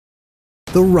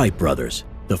The Wright brothers,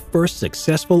 the first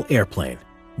successful airplane,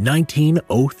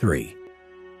 1903.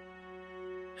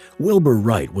 Wilbur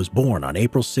Wright was born on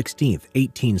April 16,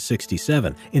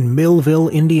 1867, in Millville,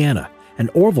 Indiana,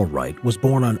 and Orville Wright was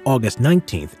born on August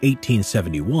 19,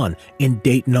 1871, in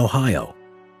Dayton, Ohio.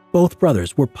 Both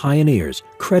brothers were pioneers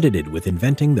credited with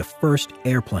inventing the first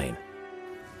airplane.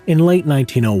 In late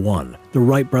 1901, the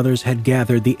Wright brothers had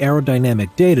gathered the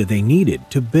aerodynamic data they needed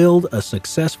to build a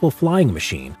successful flying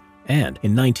machine, and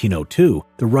in 1902,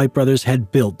 the Wright brothers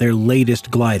had built their latest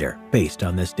glider based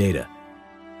on this data.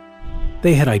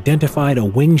 They had identified a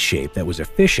wing shape that was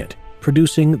efficient,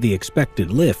 producing the expected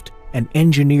lift, and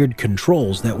engineered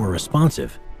controls that were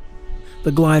responsive.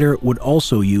 The glider would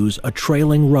also use a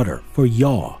trailing rudder for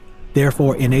yaw,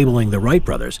 therefore enabling the Wright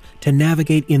brothers to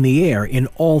navigate in the air in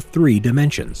all three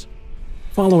dimensions.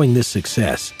 Following this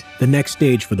success, the next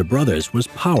stage for the brothers was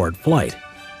powered flight.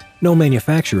 No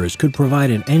manufacturers could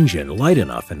provide an engine light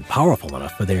enough and powerful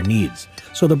enough for their needs,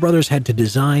 so the brothers had to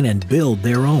design and build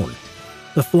their own.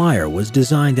 The Flyer was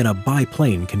designed in a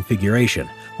biplane configuration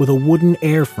with a wooden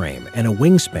airframe and a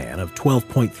wingspan of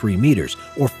 12.3 meters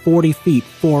or 40 feet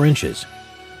 4 inches.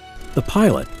 The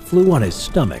pilot flew on his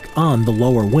stomach on the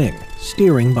lower wing,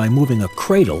 steering by moving a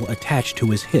cradle attached to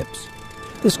his hips.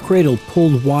 This cradle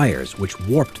pulled wires which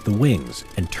warped the wings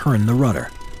and turned the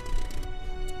rudder.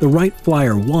 The Wright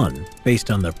Flyer 1, based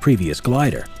on the previous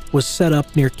glider, was set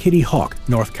up near Kitty Hawk,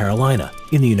 North Carolina,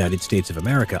 in the United States of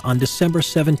America on December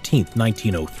 17,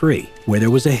 1903, where there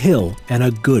was a hill and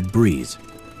a good breeze.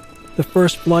 The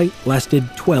first flight lasted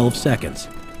 12 seconds,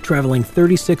 traveling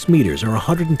 36 meters or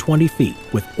 120 feet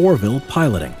with Orville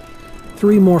piloting.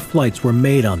 3 more flights were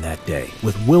made on that day,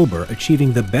 with Wilbur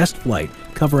achieving the best flight,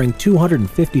 covering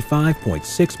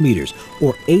 255.6 meters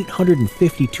or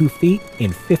 852 feet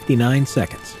in 59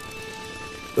 seconds.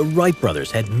 The Wright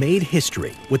brothers had made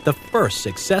history with the first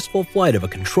successful flight of a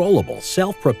controllable,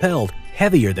 self-propelled,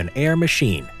 heavier-than-air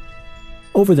machine.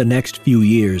 Over the next few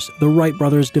years, the Wright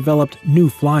brothers developed new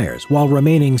flyers while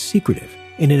remaining secretive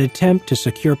in an attempt to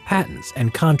secure patents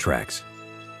and contracts.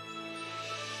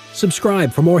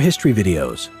 Subscribe for more history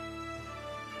videos.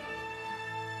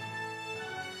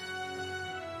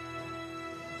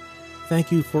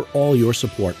 Thank you for all your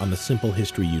support on the Simple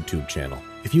History YouTube channel.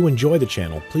 If you enjoy the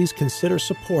channel, please consider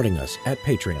supporting us at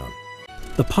Patreon.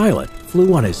 The pilot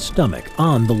flew on his stomach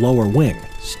on the lower wing,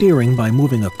 steering by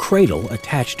moving a cradle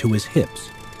attached to his hips.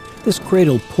 This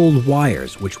cradle pulled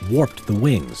wires which warped the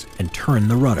wings and turned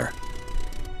the rudder.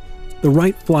 The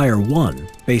Wright Flyer 1,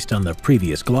 based on the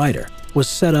previous glider, was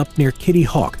set up near Kitty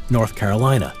Hawk, North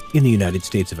Carolina, in the United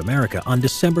States of America on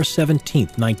December 17,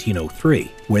 1903,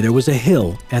 where there was a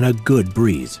hill and a good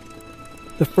breeze.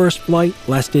 The first flight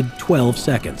lasted 12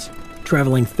 seconds,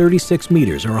 traveling 36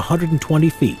 meters or 120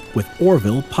 feet with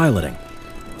Orville piloting.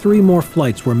 3 more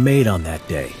flights were made on that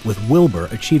day, with Wilbur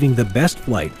achieving the best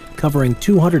flight, covering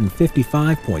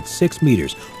 255.6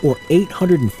 meters or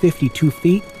 852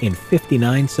 feet in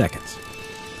 59 seconds.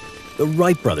 The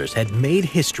Wright brothers had made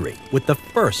history with the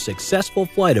first successful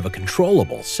flight of a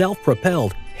controllable,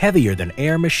 self-propelled,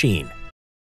 heavier-than-air machine.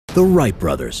 The Wright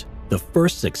brothers, the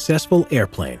first successful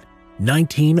airplane,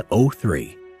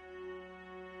 1903.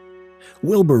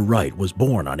 Wilbur Wright was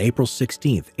born on April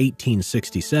 16,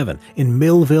 1867, in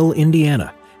Millville,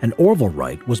 Indiana, and Orville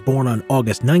Wright was born on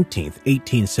August 19,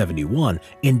 1871,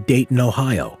 in Dayton,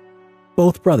 Ohio.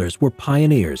 Both brothers were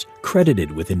pioneers credited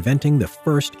with inventing the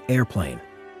first airplane.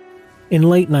 In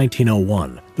late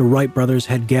 1901, the Wright brothers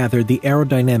had gathered the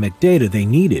aerodynamic data they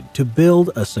needed to build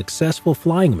a successful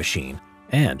flying machine,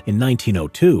 and in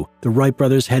 1902, the Wright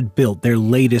brothers had built their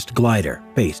latest glider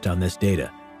based on this data.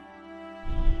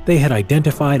 They had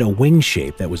identified a wing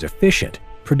shape that was efficient,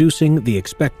 producing the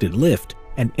expected lift,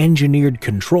 and engineered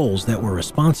controls that were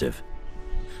responsive.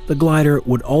 The glider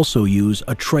would also use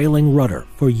a trailing rudder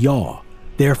for yaw,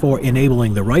 therefore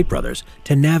enabling the Wright brothers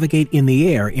to navigate in the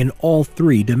air in all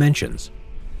 3 dimensions.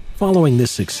 Following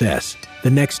this success, the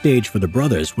next stage for the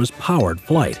brothers was powered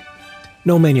flight.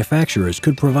 No manufacturers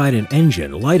could provide an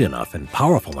engine light enough and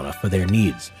powerful enough for their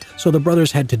needs, so the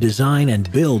brothers had to design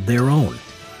and build their own.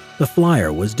 The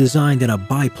Flyer was designed in a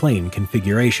biplane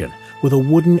configuration with a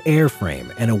wooden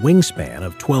airframe and a wingspan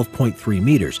of 12.3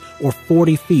 meters or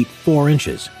 40 feet 4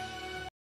 inches.